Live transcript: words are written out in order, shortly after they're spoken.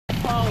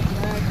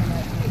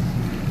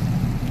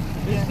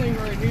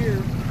right here.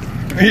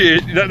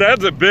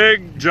 That's a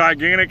big,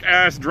 gigantic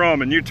ass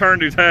drum, and you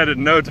turned his head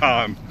in no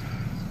time.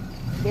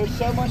 There's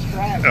so much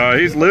drag.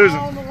 He's losing.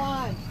 On the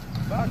line.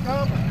 Back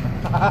up.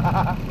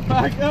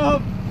 Back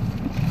up.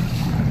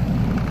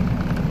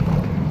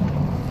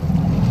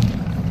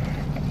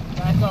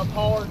 Back up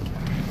hard.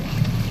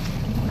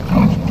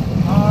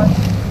 Hard.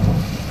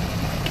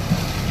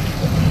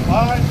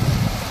 Hard.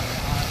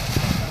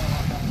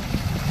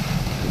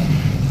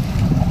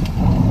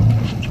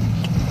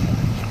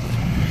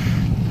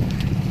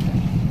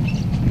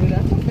 Dude,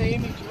 that's a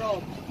baby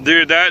drum.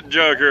 Dude, that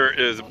joker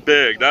is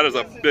big. That is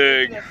a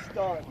big,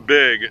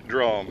 big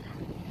drum.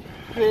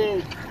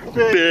 Big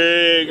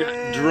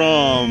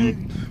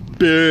Drum.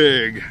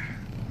 Big.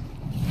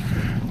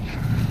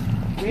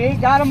 We ain't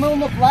got him on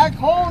the black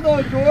hole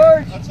though,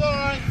 George. That's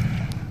alright.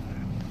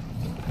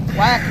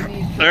 Whacking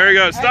these. There you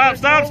go. Stop.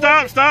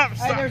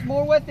 Hey, there's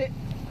more with it.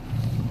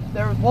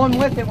 There was one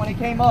with it when it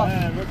came up.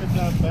 Man, look at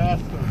that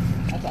bastard.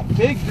 That's a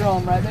big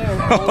drum right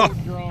there.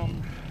 Old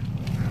drum.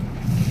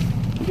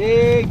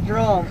 Big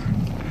drum.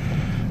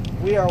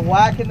 We are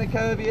whacking the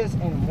cobias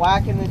and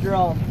whacking the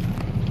drum.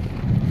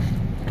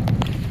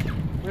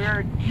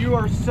 You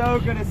are so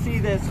gonna see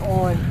this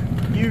on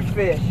You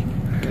Fish.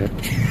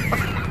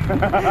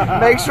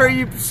 Make sure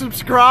you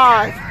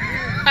subscribe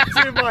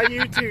to my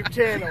YouTube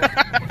channel.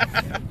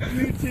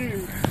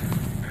 YouTube.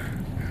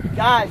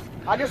 Guys,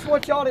 I just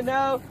want y'all to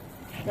know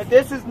that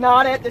this is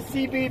not at the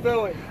CB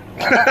buoy.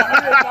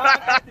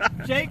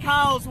 Jake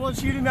Hiles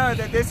wants you to know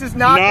that this is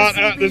not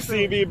at the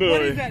CB buoy.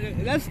 What is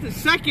that? That's the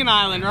second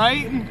island,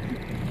 right?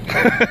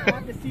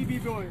 Not the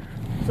CB buoy.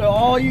 So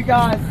all you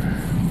guys,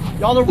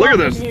 y'all are welcome.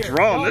 Look at this here.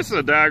 drum. This is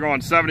a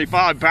daggone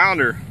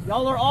 75-pounder.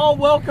 Y'all are all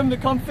welcome to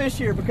come fish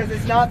here because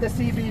it's not the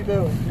CB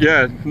buoy.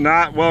 Yeah,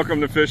 not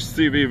welcome to fish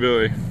CB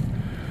buoy.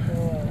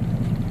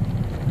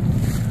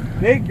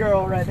 Big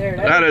girl right there.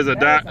 That is a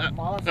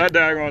monster. that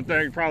daggone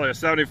thing, probably a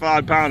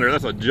 75-pounder.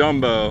 That's a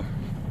jumbo.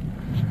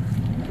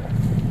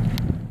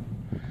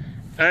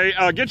 Hey,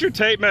 get your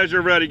tape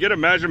measure ready. Get a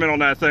measurement on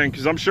that thing,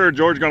 because I'm sure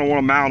George's gonna want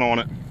to mount on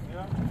it.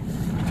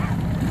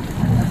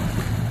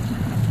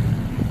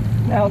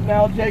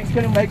 Now Jake's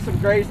gonna make some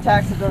Gray's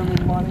taxidermy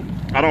money.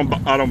 I don't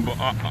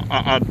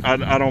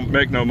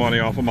make no money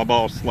off of my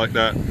boss like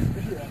that,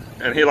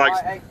 and he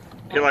likes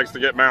to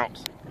get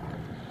mounts.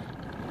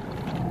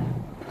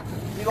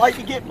 You like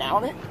to get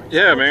mounted?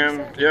 Yeah,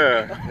 man.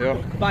 Yeah.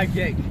 By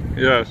Jake.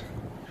 Yes.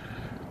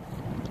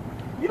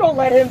 You don't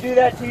let him do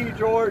that to you,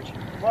 George.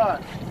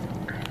 What?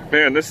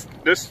 Man, this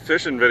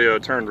fishing video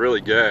turned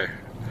really gay.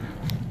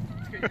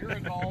 You're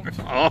involved.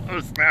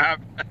 Oh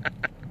snap!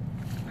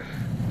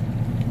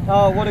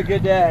 Oh, what a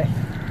good day.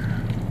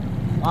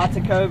 Lots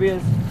of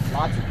cobias,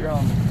 lots of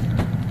drums.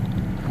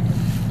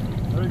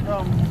 There he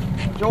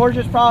comes. George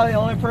is probably the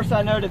only person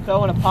I know to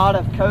throw in a pot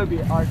of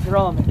cobia or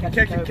drum and catch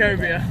a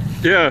cobia.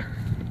 Yeah.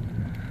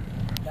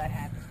 That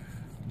happened.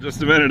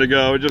 Just a minute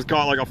ago, we just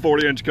caught like a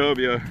 40-inch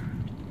cobia.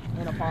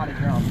 In a pot of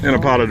drum. In a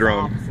pot of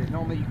drum.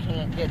 Normally you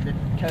can't get the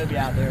cobia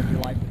out there if you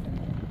like it.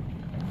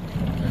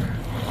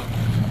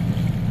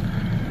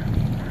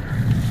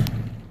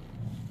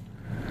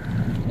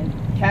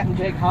 And Captain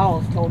Jake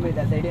Hiles told me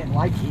that they didn't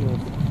like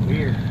eels.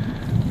 Weird.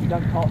 You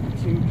done caught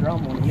 2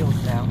 drum on eels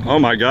now. Oh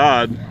my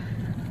God.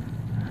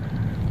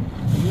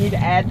 You need to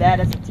add that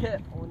as a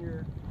tip on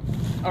your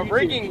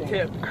rigging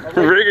tip.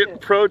 Rigging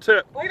pro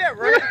tip. Look at that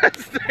rig. That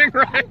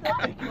stingray.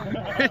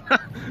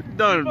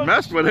 Done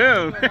messed with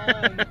him.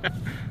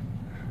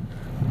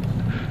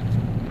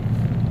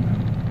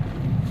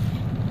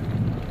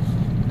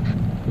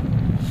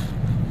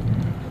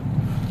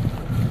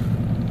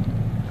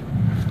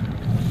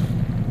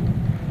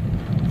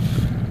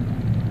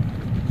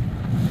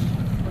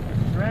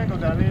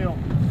 Strangled that eel.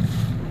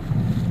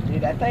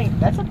 Dude,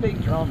 that's a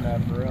big drum though,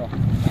 for real.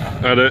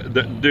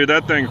 Dude,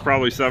 that thing's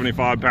probably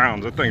 75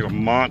 pounds. That thing's a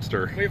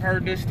monster. We've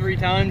heard this 3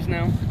 times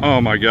now.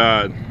 Oh my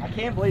God. I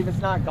can't believe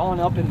it's not gone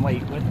up in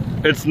weight with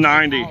It's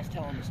 90.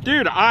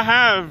 Dude, I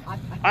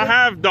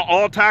have the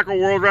all tackle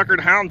world record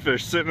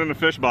houndfish sitting in the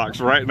fish box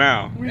right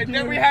now. We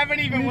haven't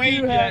even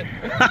weighed yet.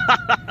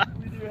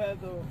 We do have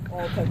the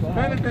all tackle. If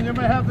anything, you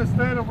may have to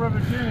stay over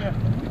Virginia.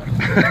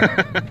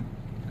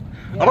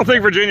 I don't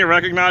think Virginia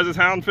recognizes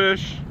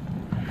houndfish.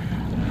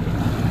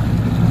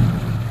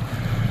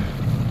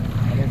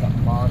 That is a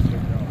monster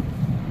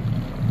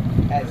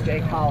drum. As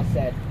Jake Hall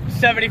said,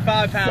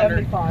 75 pounder.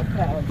 75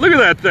 pounds. Look at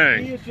that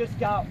He thing. has just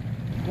got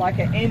like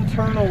an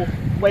internal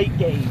weight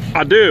gauge,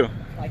 I do.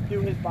 like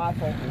through his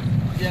bifocals.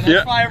 Yeah, that's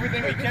Yeah. why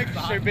everything we check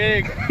is so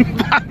big.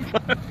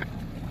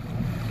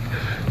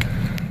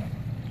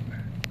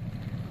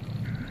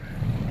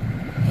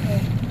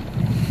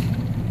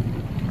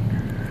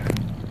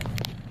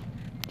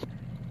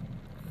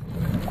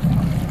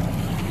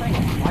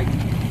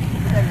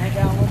 Hang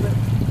down a little bit.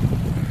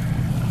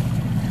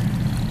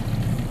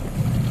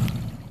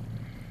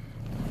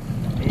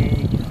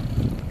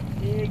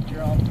 Big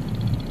drum.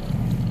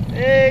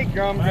 Big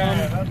drum.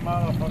 Man, that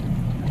motherfucker.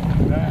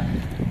 That.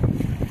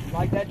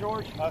 Like that,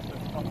 George? That's a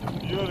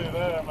beauty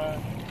there,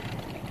 man.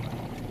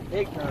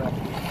 Big girl.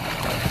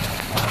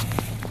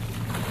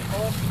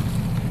 Oh.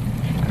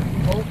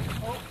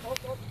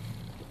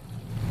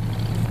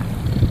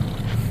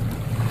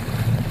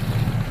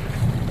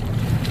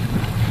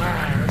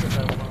 Man, look at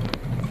that one.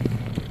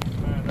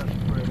 Man, that's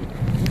pretty.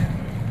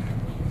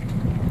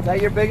 Is that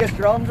your biggest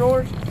drum,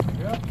 George?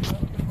 Yeah.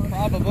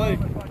 Probably.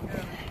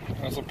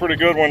 That's a pretty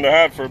good one to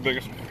have for a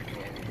biggest.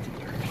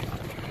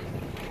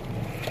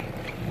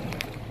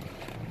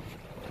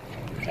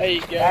 There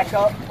you go. Back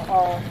up.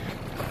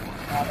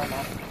 I don't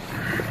know.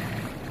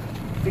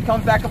 If he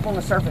comes back up on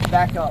the surface,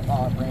 back up,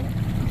 Brandon.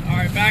 All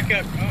right, back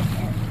up.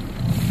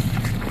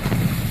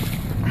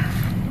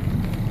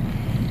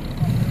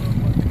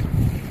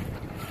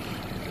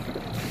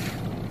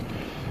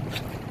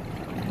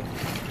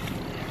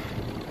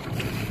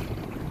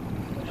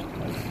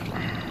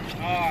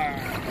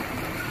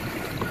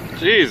 Oh.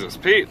 Jesus,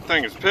 Pete, the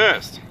thing is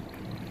pissed.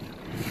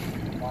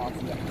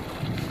 Awesome.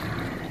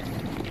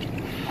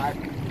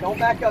 Alright, don't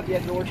back up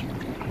yet, George.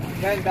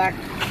 Then back.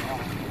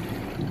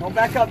 Don't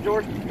back up,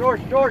 George.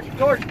 George,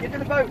 get to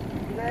the boat.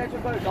 Get to the edge of the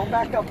boat. Don't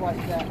back up like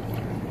that.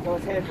 So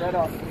his head's right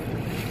up.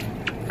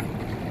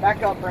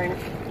 Back up, Brandon.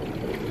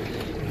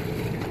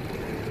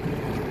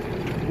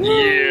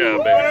 Yeah,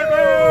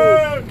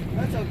 baby.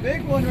 That's a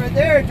big one right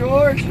there,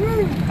 George.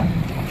 Woo.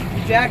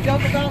 You jacked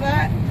up about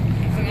that?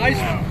 It's a nice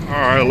one.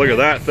 All right, look at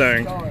that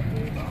thing. Sorry,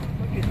 dude.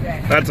 Look at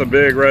that. That's a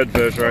big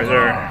redfish right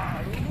there.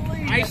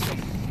 Holy Nice.